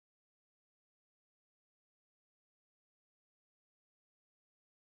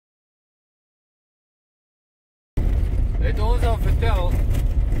het ons al vertel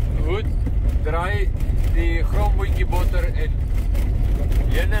hoe draai die grondbootjie botter en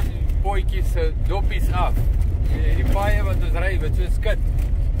heuningpotjies se doppies af. Die paaie wat ons ry met so 'n skit.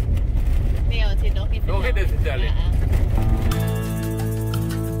 Nee, ons het nog nie vertel. Nog nie dit vertel nie.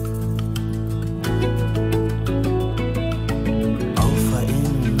 Alpha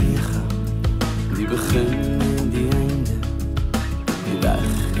en Omega, die begin en die einde, die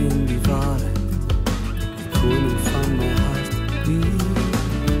weg en die waarheid, die koning van my hart, die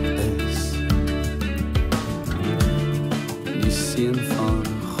is die seun van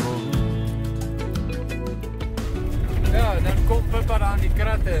God. Ja, dan kom Pippa daar aan die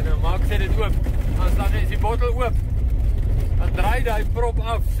kratte en dan maak sy dit oop. As dan is die bottel oop, dan draai die prop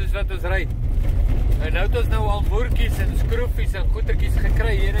af soos wat ons ry. En nou het ons nou al moertjies en skroefies en goetertjies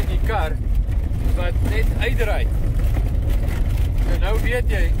gekry hier in die kar wat net uitdraai. En nou weet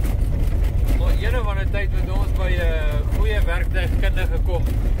jy, maar ene van die tyd met ons by 'n goeie werktuigkundige kom,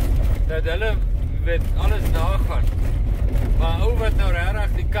 dat hulle met alles nagaan. Maar ou wat nou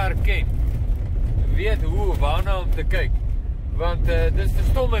regtig die kar ken, weet hoe waarna om te kyk. Want dis te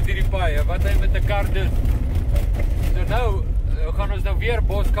stom met hierdie paaie wat hy met 'n kar doen. So nou gaan ons nou weer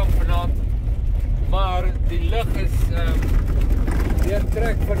boskamp vanaand. Maar die lug is weer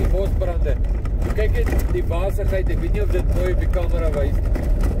trek van die bosbrande. Kyk net die basigheid, ek weet nie of dit mooi op die kamera wys nie.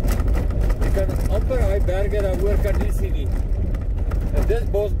 Jy kan amper daai berge daaroor kan nie sien nie. En dis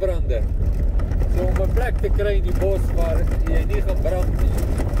bosbrande. So om 'n plek te kry in die bos waar jy nie gaan brand nie.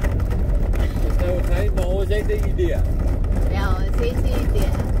 Dis nou geheim, maar ons het 'n idee. Ja, ons het 'n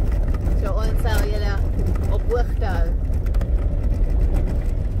idee. So ons sal julle op hoogte hou.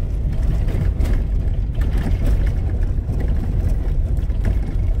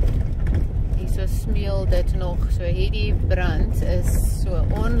 Smeel dit nog, so hierdie brand is so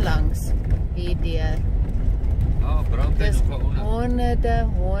onlangs hierdeur. Brand is nog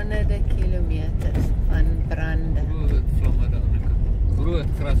honderde kilometers van brande. Groot vlamme daar aan die kant. Groot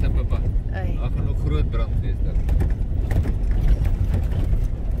gras en Pippa. Daar gaan nog groot brand wees daar.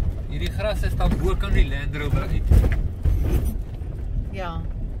 Hierdie gras is dan bo kan die Land Rover uit. Ja.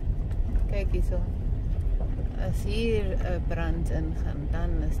 Kyk hierso. As hier 'n brand ingaan, dan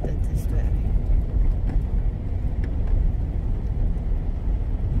is dit 'n storie.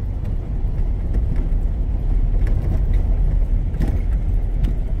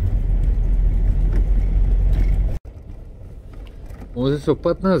 Ons is op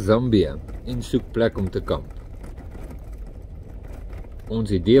pad na Zambie en soek plek om te kamp.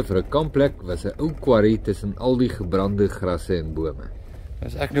 Ons idee vir 'n kampplek was 'n ou quarry tussen al die gebrande grasse en bome.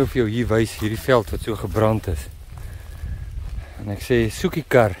 As ek nou vir jou hier wys, hierdie veld wat so gebrand is. En ek sê, soek die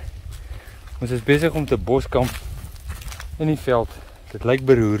kar. Ons is besig om te boskamp in die veld. Dit lyk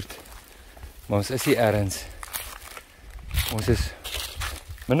beroerd, maar ons is hier ergens. Ons is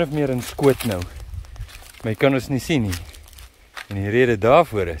min of meer in skoot nou. Maar jy kan ons nie sien nie. En die rede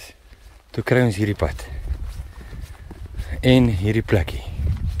daarvoor is, toe kry ons hierdie pad. En hierdie plekkie.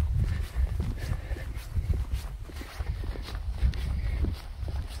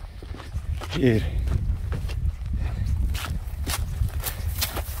 Hier.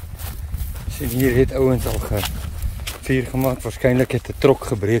 Sien, hier het ouens al vuur gemaak. Waarskynlik het 'n trok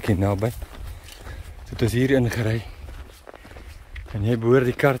gebreek hier naby. Dit is hier ingery. En jy behoort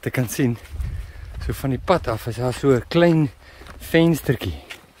die kar te kan sien. So van die pad af is daar so 'n klein venstertjie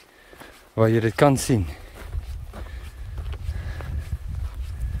waar jy dit kan sien.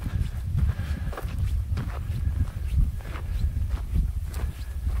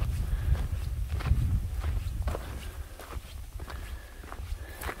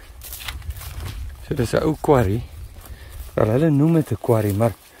 So dis 'n ou quarry. Wel, hulle noem dit 'n quarry,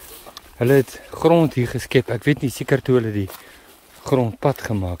 maar hulle het grond hier geskep. Ek weet nie seker toe hulle die grondpad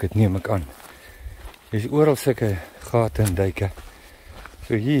gemaak het, neem ek aan. Dis oral sulke gate en duike.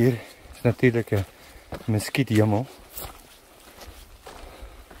 So hier is natuurlik 'n muskiethemel.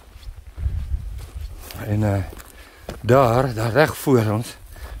 En daar reg voor ons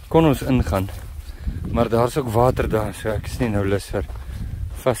kon ons ingaan. Maar daar's ook water daar, so ek is nie nou lus vir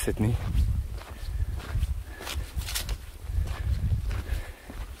vassit nie.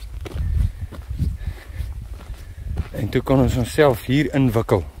 En toe kon ons onsself hier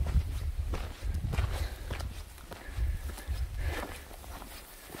inwikkel.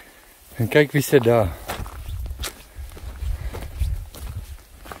 En kyk wie sit daar.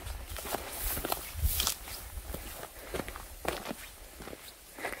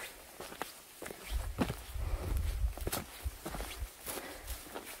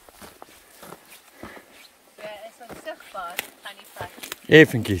 Is onsigbaar aan die pad.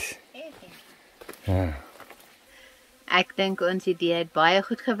 Eventjies. Eventjies. Ja. Ek dink ons idee het baie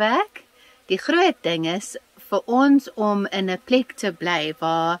goed gewerk. Die groot ding is vir ons om in 'n plek te bly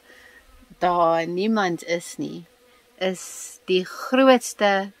waar daar niemand is nie, is die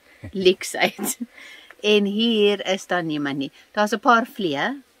grootste leksheid. En hier is daar niemand nie. Daar's 'n paar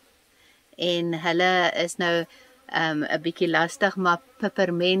vliee en hulle is nou 'n bietjie lastig, maar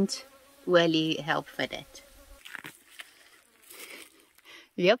pepermentolie help vir dit.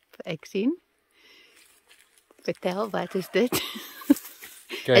 Jep, ek sien. Vertel, wat is dit?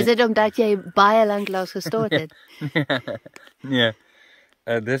 Okay. Is dit omdat jy baie lank laas gestort het? Nee.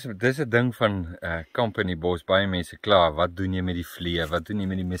 Dis 'n ding van kamp in die bos. Baie mense kla, wat doen jy met die vliee? Wat doen jy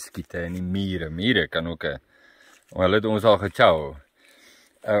met die muskiete en die mure? Mure kan ook hulle het ons al gechou.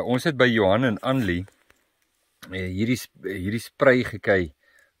 Ons het by Johan en Anlie hierdie spray gekry.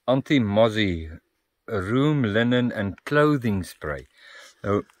 Anti-mozzie room linen and clothing spray.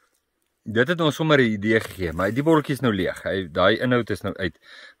 Nou dit het ons sommer 'n idee gegee, maar die botteltjie is nou leeg. Daai inhoud is nou uit.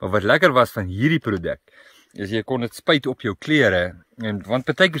 Maar wat lekker was van hierdie produk is jy kon dit spuit op jou klere, want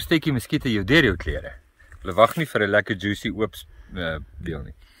partykeer steek jy muskiete jou deur jou klere. Hulle wag nie vir 'n lekker juicy oop deel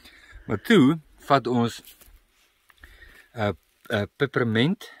nie. Maar toe vat ons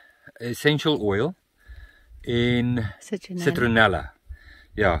peppermint essential oil en citronella.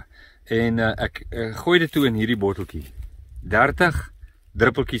 Ja, en ek gooi dit toe in hierdie botteltjie. 30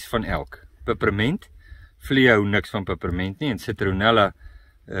 druppeltjies van elk. Peppermint, vliee hou niks van peppermint nie, en citronella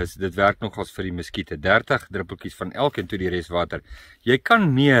dit werk nogals vir die muskiete. 30 druppeltjies van elk en toe die res water. Jy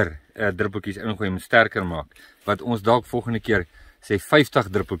kan meer druppeltjies ingooi om sterker maak. Wat ons dalk volgende keer sê 50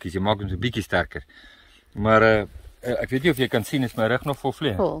 druppeltjies, jy maak hom so 'n bietjie sterker. Maar ek weet nie of jy kan sien, is my rug nog vol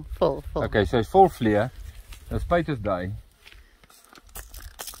vliee? Vol. Okay, so hy's vol vliee. Nou spuit ons daai.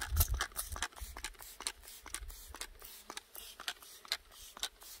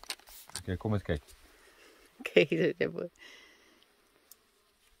 Okay, kom eens kyk. Kyk dit mooi.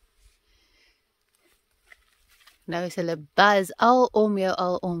 Nou is hulle buzz al om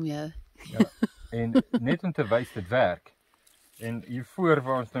jou. Ja, en net om te wys dit werk. En hiervoor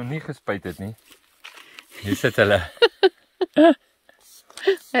waar ons nou nie gespuit het nie. Hier sit hulle.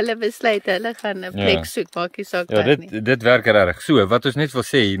 Hulle besluit hulle gaan 'n plek soek, maak nie saak wat nie. Dit werk reg. So, wat ons net wil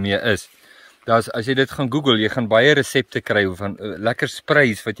sê hiermee is, as jy dit gaan Google, jy gaan baie resepte kry van lekker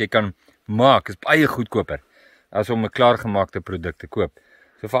sprays wat jy kan maak, is baie goedkoper as om 'n klaargemaakte produk te koop.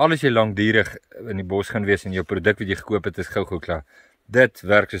 So veral as jy lankdurig in die bos gaan wees en jou produk wat jy gekoop het is gou klaar. Dit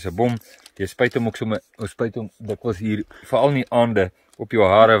werk soos 'n bom. Jy spuit hom ook sommer, ons spuit hom dikwels hier, veral in die aande op jou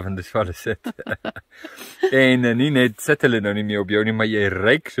hare, want dis waar hulle sit. En nie net sit hulle nou nie meer op jou nie, maar jy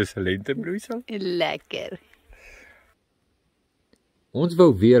ruik soos 'n lentebloeisel. Lekker. Ons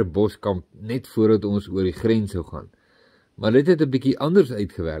wou weer boskamp net voordat ons oor die grens sou gaan. Maar dit het 'n bietjie anders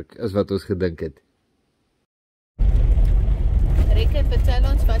uitgewerk as wat ons gedink het. Riekert,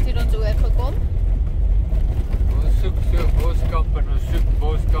 vertel ons wat het ons oorgekom? Ons soek so boskamp en ons soek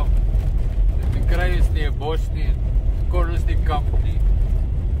boskamp. Dit kry ons nie 'n bos nie, kon ons nie kamp nie.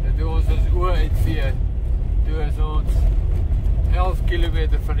 En toe ons oë uitvee, toe is ons 11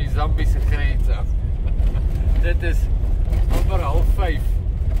 kilometer van die Zambiese grens af. Dit is amper 4:30.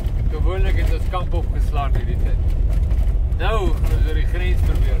 Gewoonlik het ons kamp opgeslaan hierdie tyd. Nou gaan ons oor die grens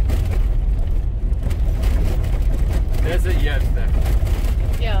probeer. Dis die eerste.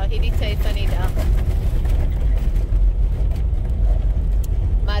 Ja, hierdie tyd van die dag.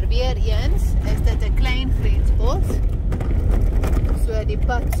 Maar weer eens is dit 'n klein grensbos. So die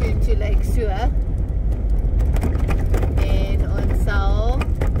pad soontoe lyk so. En ons sal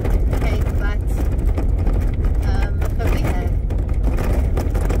kyk wat gebeur.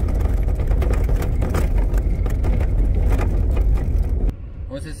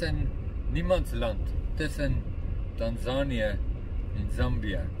 Ons is in niemandsland tussen Tanzanië en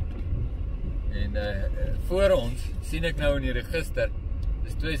Zambie. En voor ons sien ek nou in die register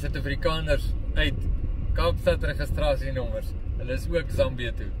is 2 Suid-Afrikaners uit Kaapstad registrasienommers. Hulle is ook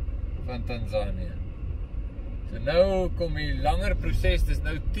Zambie toe van Tanzanië. So nou kom die langer proses, dis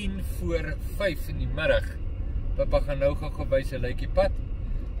nou 5:10 in die middag. Papa gaan nou gou wys 'n lykie pad.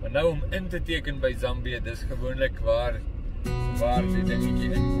 Maar nou om in te teken by Zambie, dis gewoonlik waar die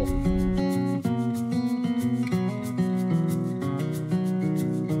dingetjie inkom.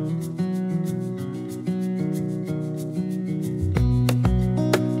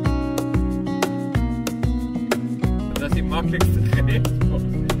 Maklikste genees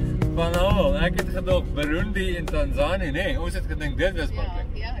van almal. Ek het gedink Burundi en Tanzanië, nee, ons het gedink dit was maklik.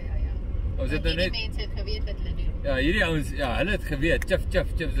 Ja. Ons het nou net mense het geweet wat hulle doen. Ja, hierdie ouens, ja, hulle het geweet.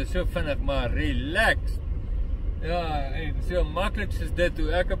 Chif, dis so vinnig maar relaxed. Ja, en so maklik soos dit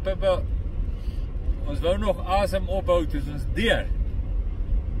hoe ek en Pippa Ons wou nog asem ophou toe ons deur.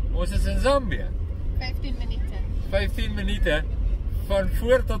 Ons is in Zambie. 15 minute. 15 minute van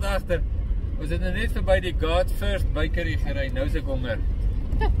voor tot agter. Ons het net verby die God First Bakery gery. Nou is ek honger.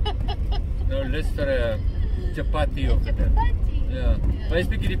 Nou lus vir 'n chapati of dit. Ja,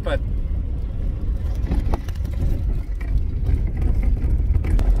 wys bietjie die pad.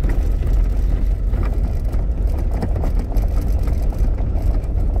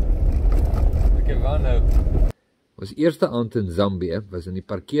 Nou. Ons eerste aand in Zambie was in die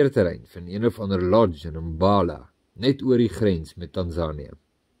parkeerterrein van een of ander lodge in Mbala, net oor die grens met Tanzanië.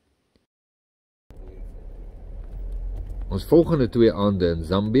 Ons volgende 2 aande in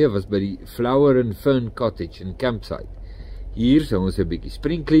Zambie was by die Flower and Fern Cottage en Campsite. Hier sou ons 'n bietjie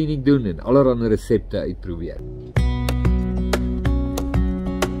spring cleaning doen en allerlei resepte uitprobeer.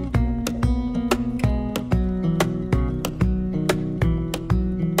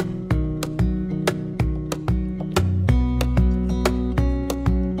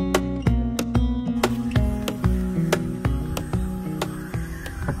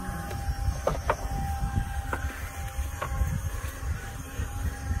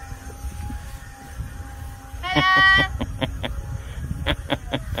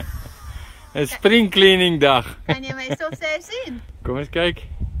 Een spring cleaning dag. Kan jy my stofsuier sien? Kom eens kyk.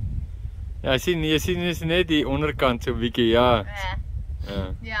 Ja, jy sien is net die onderkant so bietjie, ja.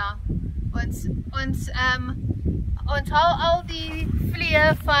 Ja. Ons haal al die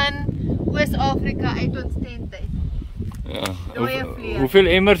vliee van Oos-Afrika uit ons tent uit. Ja. Hoeveel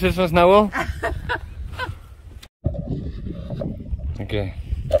emmers is ons nou al? Oké.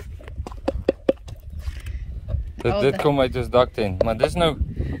 Dit kom uit ons daktent, maar dis nou,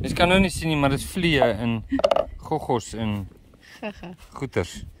 jy kan nou nie sien nie, maar dis vliee en goggos en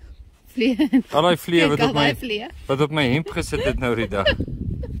goeters. Vliee. Al die vliee wat op my hemp gesit het nou die dag.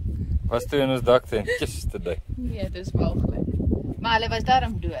 Was toe in ons daktent, yesterday. Nee, dis walglik. Maar hulle was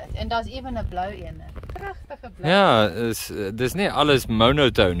daarom dood en daar's ewen 'n blou ene. Pragtige blou. Ja, dis nie alles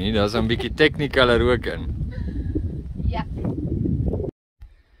monotone nie, daar's 'n bietjie technicolor ook in. Ja.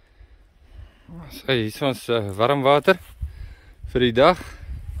 So, hier is ons warm water vir die dag.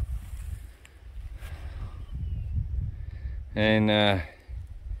 En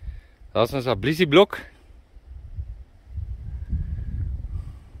daar is ons ablisieblok.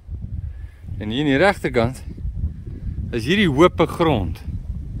 En hier in die regterkant is hierdie hope grond.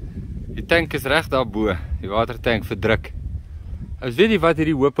 Die tank is reg daarbo, die watertank verdruk. Ons weet nie wat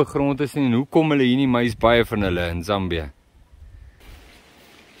hierdie hope grond is nie en hoekom hulle hier nie, maar hier's baie van hulle in Zambie.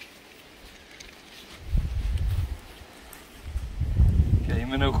 Hier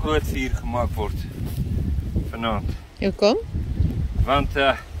moet nou groot vuur gemaak word vanaand. Hoekom? Want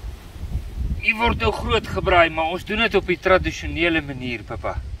hier word nou groot gebraai, maar ons doen dit op die tradisionele manier,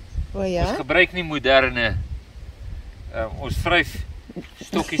 papa. O ja? Ons gebruik nie moderne. Ons vryf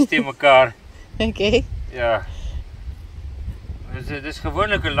stokkies te mekaar. Okay. Ja. Dit is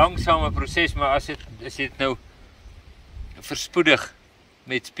gewoonlik 'n langsame proses, maar as jy dit nou verspoedig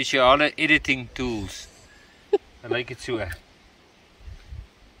met spesiale editing tools, dan lyk dit so.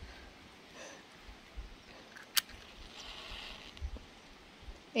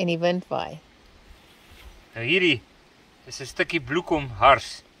 En die wind waai. Nou hierdie is 'n stukkie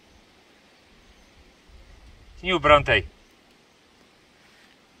bloekomhars. Sien jy hoe brand hy?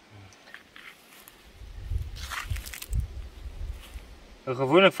 Nou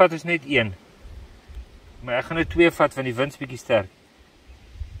gewoonlik vat ons net 1. Maar ek gaan nou 2 vat want die wind's bietjie sterk.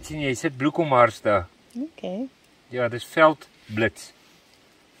 Sien jy, sit bloekomhars daar. Okay. Ja, dis veldblits.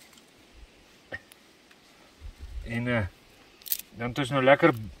 En dan het ons nou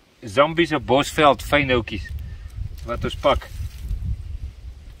lekker Zambiese bosveld fynhoutjies wat ons pak.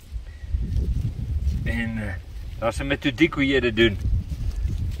 En daar's 'n metodiek hoe jy dit doen.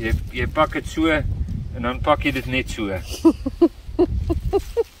 Jy pak dit so en dan pak jy dit net so.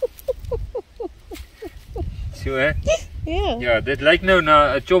 So hè? Ja. Ja, dit lyk nou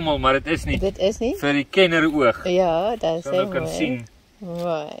na 'n chommel, maar dit is nie. Dit is nie? Vir die kenner oog. Ja, dit is so kan sien.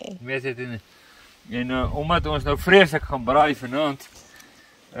 Mooi. Weet dit en omdat ons nou vreeslik gaan braai vanaand,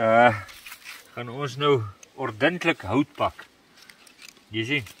 gaan ons nou ordentlik hout pak. Jy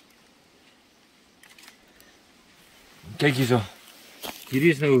sien? Kyk hierso.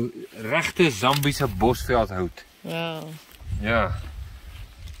 Hierdie is nou regte Zambiese bosveldhout. Ja. Ja.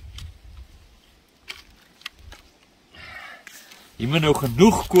 Hier moet nou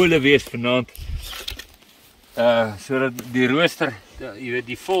genoeg kole wees vanaand. Sodat die rooster, jy weet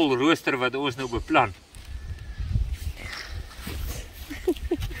die vol rooster wat ons nou beplan.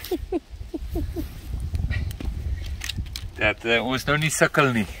 Dat ons nou nie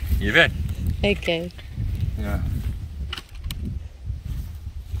sukkel nie, jy weet. Okay. Ja.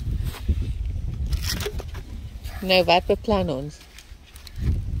 Nou, wat beplan ons?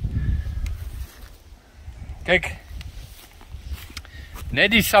 Kyk.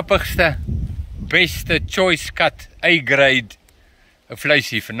 Net die sappigste, beste choice cut, A-grade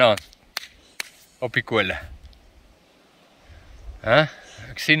vleisie vanaand op die kolle.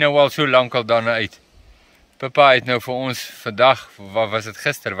 Ek sien nou al so lank al daarna uit. Pippa het nou vir ons vandag, wat was dit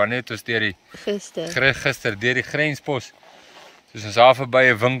gister, wanneer het ons deur die gister deur die grenspos. Soos ons daar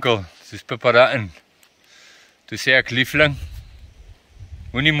verby 'n winkel, soos Pippa daarin. Toe sê ek, liefling,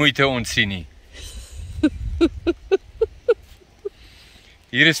 moenie moeite ontsien nie.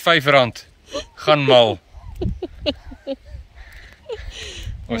 Hier is R5, gaan mal.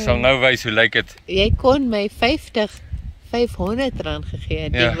 Ons sal nou wys hoe lyk dit. Jy kon my R500 gegee.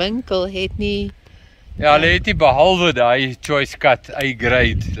 Die winkel het nie... Ja, hulle het nie behalwe daai choice cut,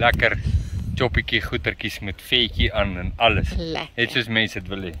 A-grade, lekker choppiekie goetertjies met vetjie aan en alles. Lekker. Net soos mense dit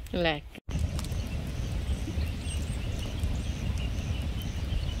wil hê. Lekker.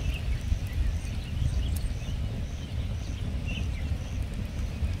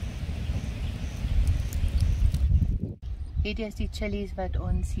 Hierdie is die chilies wat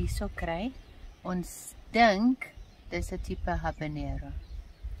ons hierso kry. Ons dink dis 'n tipe habanero.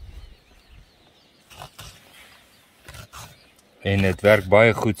 En dit werk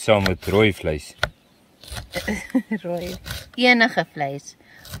baie goed saam met rooi vleis. Rooi. Enige vleis.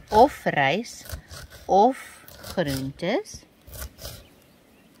 Of rys, of groentes.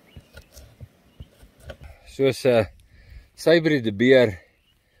 Soos Sybree de Beer,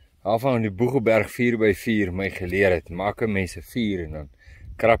 van die Boegelberg 4x4 my geleer het, maak 'n mens 'n vuur en dan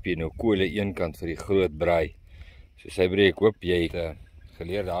krap jy nou kole eenkant vir die groot braai. So Sybree, ek hoop jy het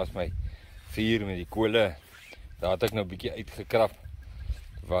geleer, daar's my vuur met die kole. Daar het ek nou 'n bietjie uitgekrap,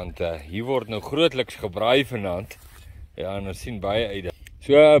 want hier word nou grootliks gebraai vanaand. Ja, en ons sien baie uit.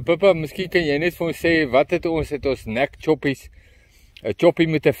 So Pippa, miskien kan jy net vir ons sê, wat het ons neck choppies, 'n choppie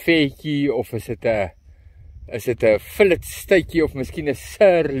met 'n vetjie, of is dit 'n fillet steekie, of miskien 'n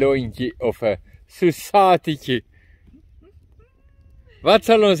sirlointjie, of 'n sousatietjie? Wat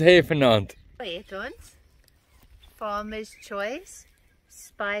sal ons hê vanaand? Het ons Farmer's Choice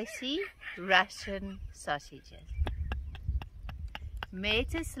Spicy Russian Sausages.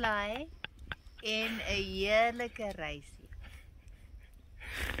 Met 'n slaai en 'n heerlike rysie.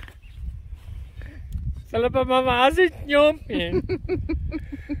 Salapa mama, as dit jompie.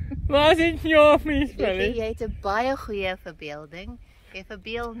 Maar dit jompie, jy het 'n baie goeie verbeelding. Jy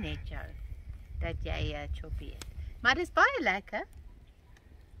verbeel net jou dat jy 'n choppie het. Maar dit is baie lekker.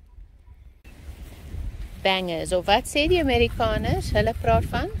 Bangers, of wat sê die Amerikaners? Hulle praat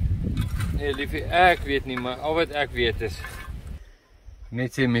van? Nee, liefie, ek weet nie, maar al wat ek weet is,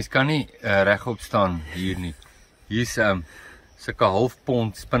 net sê, mens kan nie regop staan hier nie. Hier's sulke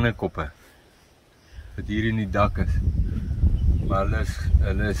halfpond spinnekoppe wat hier in die dak is. Maar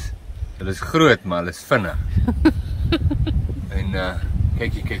hulle is groot, maar hulle is vinnig. En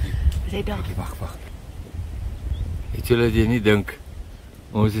kykie. Sê daar. Wag. Het julle jy nie dink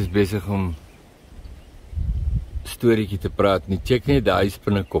ons is besig om storieetjie te praat nie. Check net daai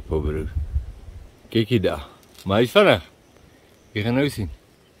spinnekoppe, broer. Kykie daar. Maar hy's vinnig. Jy gaan nou sien.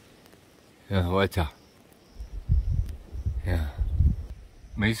 Ja, wat ja. Ja.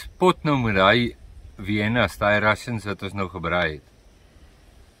 Mens pot nou met daai Vienna's, daai Russians wat ons nou gebraai het.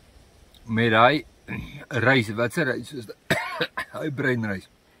 Met daai rys, wat se rys is dit? Daai breinrys.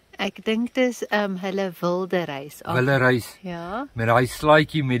 Ek dink dis hulle wilde rys. Wilde rys. Ja. Met daai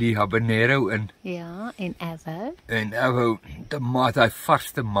slaaitjie met die habanero in. Ja, en avo. En avo, tomaat, daai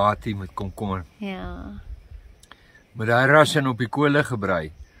vars tomaatie met komkommer. Ja. Met daai Russian op die kolle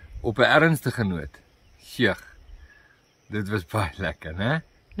gebraai, op 'n ernstige noot. Sjeeg. Dit was baie lekker, né?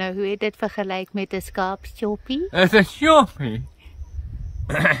 Nou, hoe het dit vergelyk met 'n skaapschoppie? Dit is 'n choppie.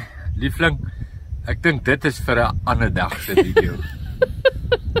 Liefling, ek dink dit is vir 'n ander dag se video.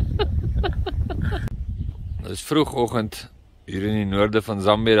 Dit is vroegoggend hier in die noorde van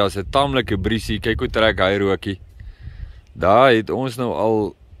Zambie. Daar's 'n taamlike briesie. Kyk hoe trek hy rookie. Daar het ons nou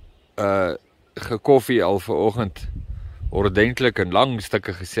al gekoffie al vanoggend. Ordentlik en lang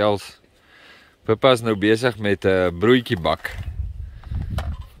stukke gesels. Pippa is nou besig met 'n broodjie bak.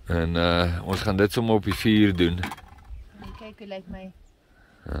 En ons gaan dit sommer op die vuur doen. Kyk hoe lyk my.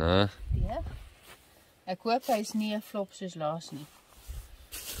 Ja. Ek hoop hy's nie 'n flop soos laas nie.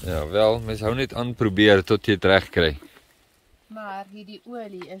 Ja, wel, mens hou net aan probeer tot jy dit reg kry. Maar hierdie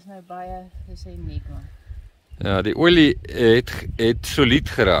olie is nou baie uniek man. Ja, die olie het solied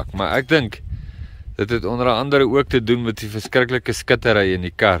geraak, maar ek dink dit het onder andere ook te doen met die verskriklike skittery in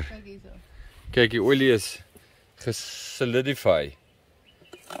die kar. Kyk hierso. Kyk, die olie is gesolidify.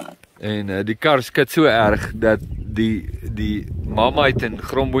 En die kar skud so erg dat die Marmite en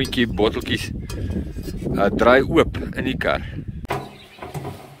gromboentjie botteltjies draai oop in die kar.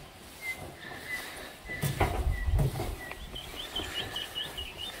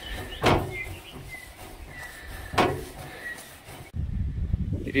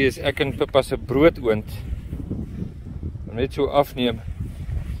 Hierdie is ek en Pippa se broodoond. Net so afneem.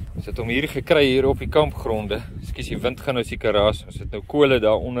 Ons het hom hier gekry hier op die kampgronde. Ekskuus, die wind gaan nou seker raas. Ons het nou kole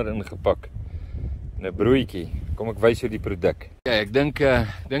daaronder ingepak. En 'n broodjie. Kom ek wys jou die produk. Ja, ek dink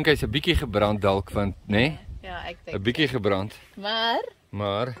hy's 'n bietjie gebrand dalk want, né? Nee? Ja, ek dink. 'n bietjie gebrand.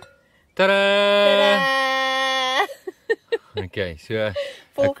 Maar Tadaa! Okay, so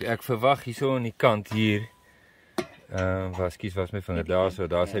ek verwag hierso aan die kant hier. Ekskuus, was my vinger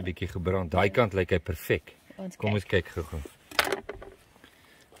daar's hy bietjie gebrand. Daai kant lyk hy perfek. Kom ons kyk gou.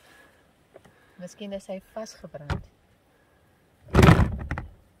 Miskien is hy vasgebrand.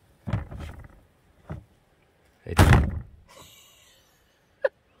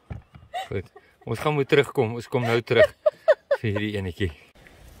 Goed. Ons gaan moet terugkom. Ons kom nou terug vir hierdie enetjie.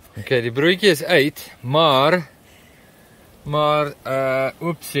 Okay, die broodjie is uit, maar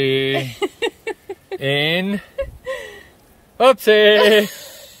oepsie. En oepsie.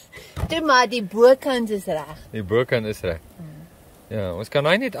 Toe maar die bokant is reg. Die bokant is reg. Ja, ons kan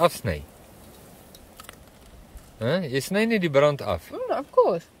hy net afsny. Jy sny net die brand af. Of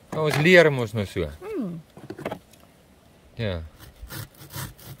course. Nou, ons leer hom ons nou so. Ja.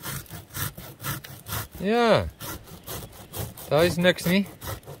 Ja. Daar is niks nie.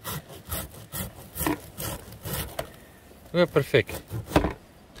 Perfek.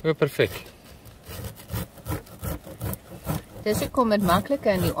 Perfek. Dis hoekom dit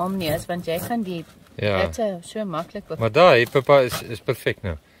makliker in die Omni is, want jy kan die hitte so maklik op. Maar daai, Pippa, is perfek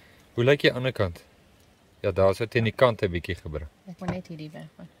nou. Hoe lyk die ander kant? Ja, daar is dit in die kant 'n bietjie gebring. Ek moet net hierdie weg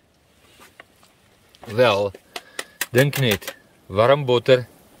van. Wel, dink net, warm botter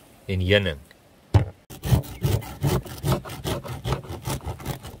en heuning.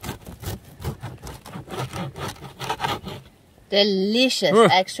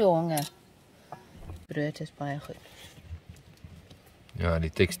 Delicious, ek so honger. Brood is baie goed. Ja,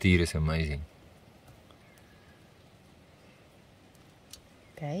 die tekstuur is amazing.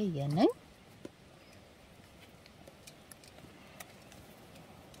 Okay, heuning.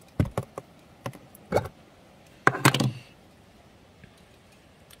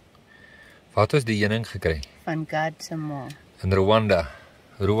 Wat is die heuning gekry? Van God se ma. In Rwanda.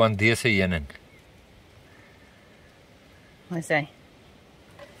 Rwandese heuning. Wat sê?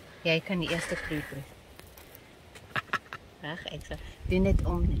 Jy kan die eerste proe proe. Ag, ek sê, doen dit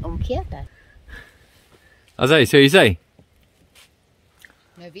omkeer dan. As hy, so jy sê?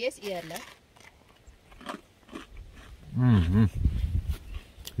 Nou wees eerlik.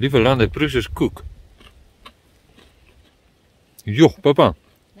 Liewe land, dit proe soos koek. Joh, papa.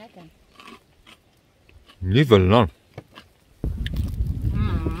 Lekker. Liewe land.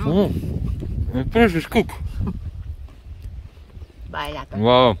 Dit proe soos koek. Baie lekker.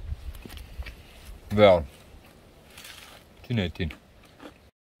 Wow. Wel. 10/10.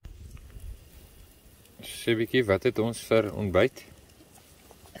 Sê bietjie, wat het ons vir ontbyt?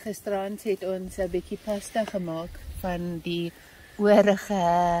 Gisterand het ons 'n bietjie pasta gemaak van die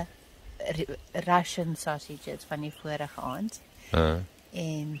oorige Russian sausages van die vorige aand.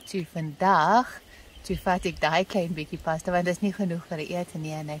 En toe vandag, toe vat ek daai klein bietjie pasta want dit is nie genoeg vir die ete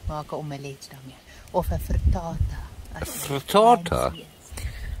nie en ek maak 'n omelet daarmee of 'n frittata. 'n Frittata.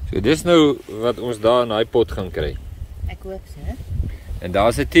 So dis nou wat ons daar in daai pot gaan kry. Ek hoop so. En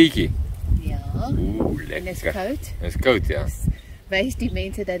daar's 'n teetjie. Ja. Ooh, lekker. En is koud. Is koud, ja. Wys die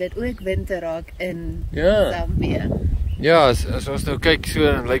mense dat dit ook winter raak in Ja. Zambie. Ja, as ons nou kyk so,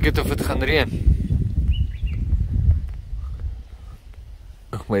 dan lyk dit of dit gaan reën.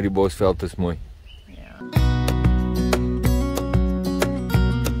 Ag, maar die bosveld is mooi. Ja.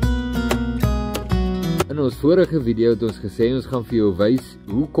 In ons vorige video het ons gesê ons gaan vir jou wys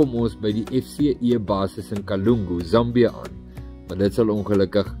hoe kom ons by die FCE basis in Kalungu, Zambie aan. Maar dit sal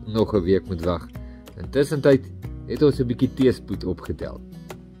ongelukkig nog 'n week moet wag. Intussen het ons 'n bietjie teespoed opgetel.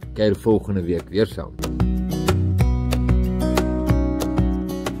 Kyk volgende week weer saam.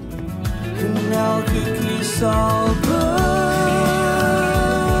 Elke keer sal